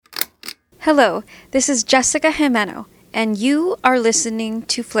Hello, this is Jessica Jimeno, and you are listening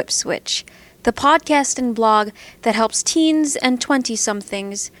to Flip Switch, the podcast and blog that helps teens and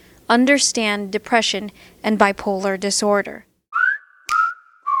 20-somethings understand depression and bipolar disorder.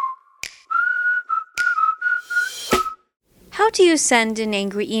 How do you send an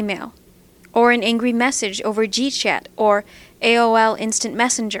angry email? Or an angry message over GChat or AOL Instant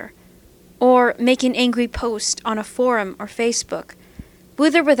Messenger? Or make an angry post on a forum or Facebook?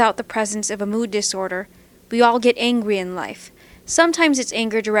 With or without the presence of a mood disorder, we all get angry in life. Sometimes it's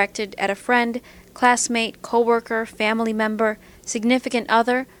anger directed at a friend, classmate, coworker, family member, significant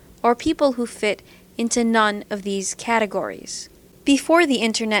other, or people who fit into none of these categories. Before the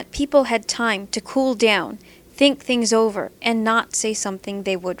internet, people had time to cool down, think things over, and not say something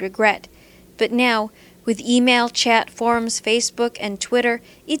they would regret. But now, with email, chat, forums, Facebook, and Twitter,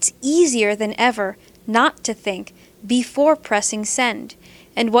 it's easier than ever not to think before pressing send.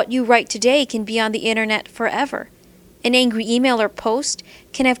 And what you write today can be on the internet forever. An angry email or post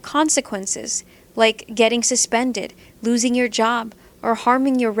can have consequences, like getting suspended, losing your job, or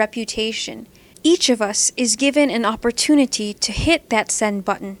harming your reputation. Each of us is given an opportunity to hit that send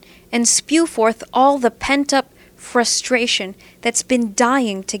button and spew forth all the pent-up frustration that's been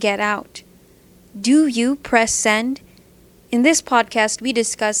dying to get out. Do you press send? In this podcast, we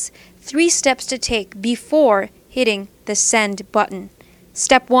discuss 3 steps to take before hitting the send button.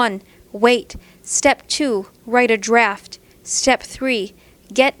 Step 1, wait. Step 2, write a draft. Step 3,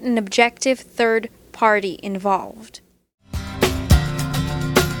 get an objective third party involved.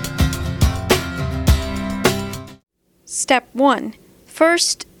 Step 1,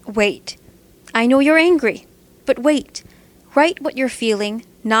 first, wait. I know you're angry, but wait. Write what you're feeling,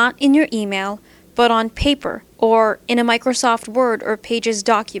 not in your email, but on paper or in a Microsoft Word or Pages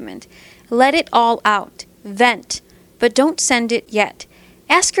document. Let it all out. Vent. But don't send it yet.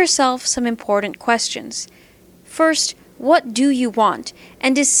 Ask yourself some important questions. First, what do you want?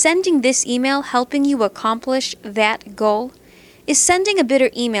 And is sending this email helping you accomplish that goal? Is sending a bitter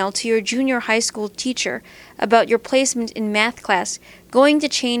email to your junior high school teacher about your placement in math class going to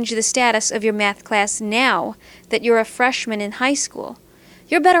change the status of your math class now that you're a freshman in high school?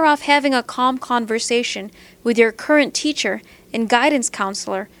 You're better off having a calm conversation with your current teacher and guidance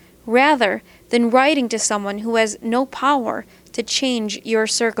counselor rather than writing to someone who has no power to change your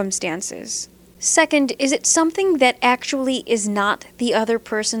circumstances. Second, is it something that actually is not the other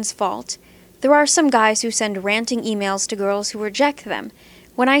person's fault? There are some guys who send ranting emails to girls who reject them.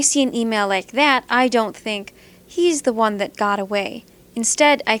 When I see an email like that, I don't think, he's the one that got away.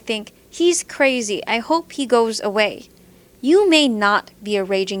 Instead, I think, he's crazy. I hope he goes away. You may not be a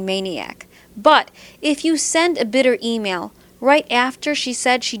raging maniac, but if you send a bitter email right after she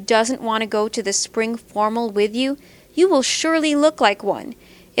said she doesn't want to go to the spring formal with you, you will surely look like one.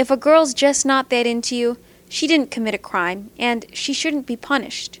 If a girl's just not that into you, she didn't commit a crime, and she shouldn't be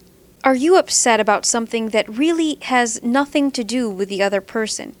punished. Are you upset about something that really has nothing to do with the other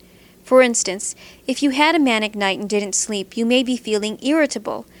person? For instance, if you had a manic night and didn't sleep, you may be feeling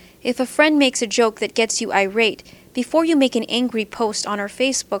irritable. If a friend makes a joke that gets you irate, before you make an angry post on her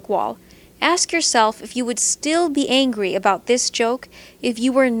Facebook wall, ask yourself if you would still be angry about this joke if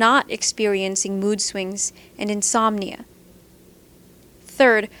you were not experiencing mood swings and insomnia.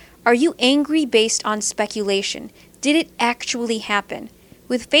 Third, are you angry based on speculation? Did it actually happen?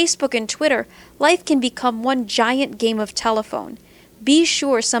 With Facebook and Twitter, life can become one giant game of telephone. Be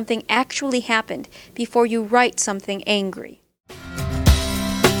sure something actually happened before you write something angry.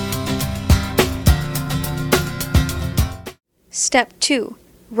 Step 2.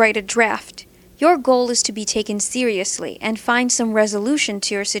 Write a draft. Your goal is to be taken seriously and find some resolution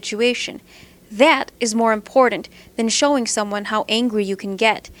to your situation. That is more important than showing someone how angry you can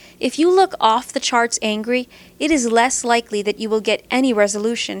get. If you look off the charts angry, it is less likely that you will get any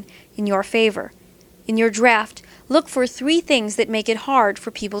resolution in your favor. In your draft, look for 3 things that make it hard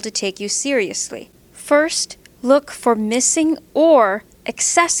for people to take you seriously. First, look for missing or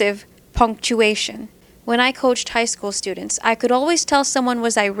excessive punctuation. When I coached high school students, I could always tell someone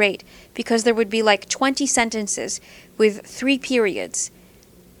was irate because there would be like 20 sentences with 3 periods.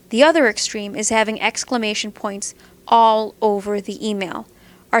 The other extreme is having exclamation points all over the email.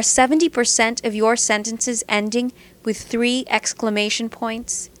 Are 70% of your sentences ending with 3 exclamation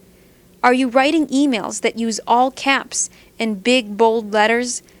points? Are you writing emails that use all caps and big bold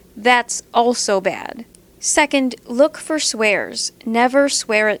letters? That's also bad. Second, look for swears. Never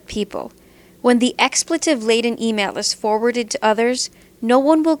swear at people. When the expletive-laden email is forwarded to others, no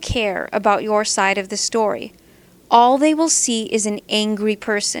one will care about your side of the story. All they will see is an angry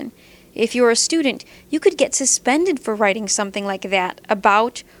person. If you're a student, you could get suspended for writing something like that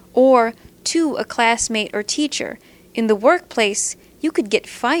about or to a classmate or teacher. In the workplace, you could get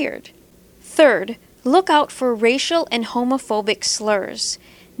fired. Third, look out for racial and homophobic slurs.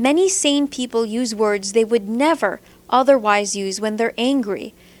 Many sane people use words they would never otherwise use when they're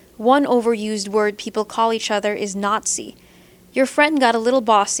angry. One overused word people call each other is Nazi. Your friend got a little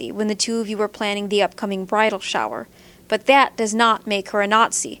bossy when the two of you were planning the upcoming bridal shower, but that does not make her a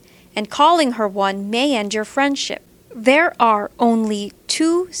Nazi, and calling her one may end your friendship. There are only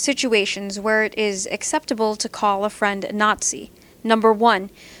two situations where it is acceptable to call a friend a Nazi. Number one,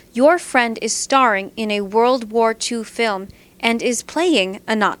 your friend is starring in a World War II film and is playing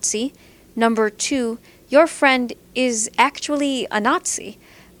a Nazi. Number two, your friend is actually a Nazi.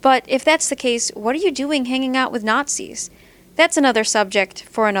 But if that's the case, what are you doing hanging out with Nazis? That's another subject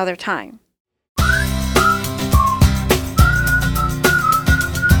for another time.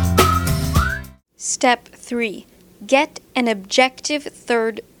 Step 3. Get an objective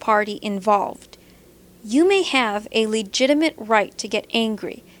third party involved. You may have a legitimate right to get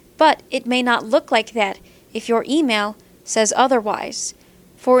angry, but it may not look like that if your email says otherwise.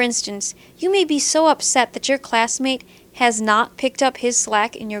 For instance, you may be so upset that your classmate has not picked up his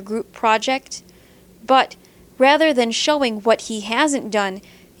slack in your group project, but rather than showing what he hasn't done,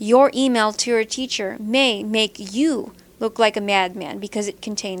 your email to your teacher may make you look like a madman because it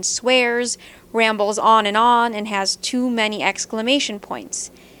contains swears, rambles on, and has too many exclamation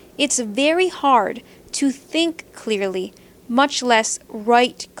points. It's very hard to think clearly, much less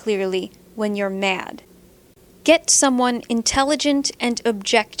write clearly when you're mad. Get someone intelligent and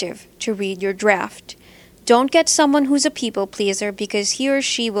objective to read your draft. Don't get someone who's a people pleaser because he or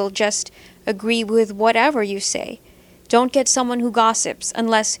she will just agree with whatever you say. Don't get someone who gossips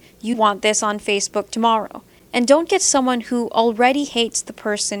unless you want this on Facebook tomorrow. And don't get someone who already hates the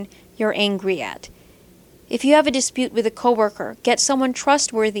person you're angry at. If you have a dispute with a coworker, get someone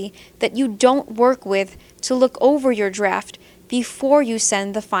trustworthy that you don't work with to look over your draft before you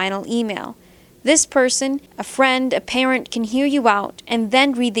send the final email. This person, a friend, a parent, can hear you out and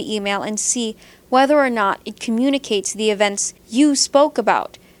then read the email and see whether or not it communicates the events you spoke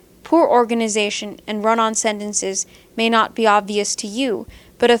about. Poor organization and run-on sentences may not be obvious to you,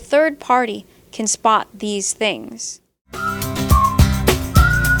 but a third party can spot these things.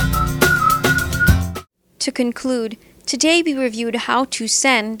 To conclude, today we reviewed how to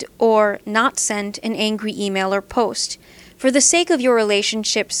send or not send an angry email or post. For the sake of your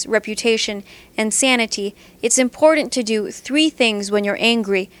relationship's reputation and sanity, it's important to do 3 things when you're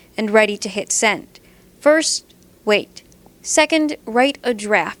angry and ready to hit send. First, wait. Second, write a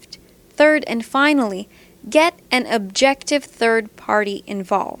draft. Third, and finally, get an objective third party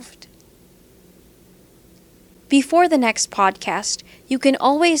involved. Before the next podcast, you can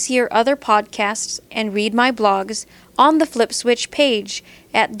always hear other podcasts and read my blogs on the FlipSwitch page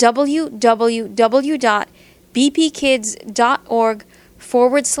at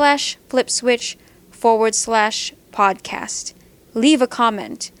www.bpkids.org/FlipSwitch/podcast. Leave a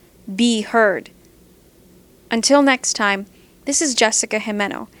comment. Be heard. Until next time, this is Jessica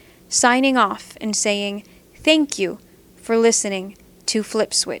Jimeno, signing off and saying thank you for listening to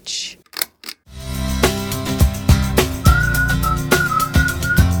FlipSwitch.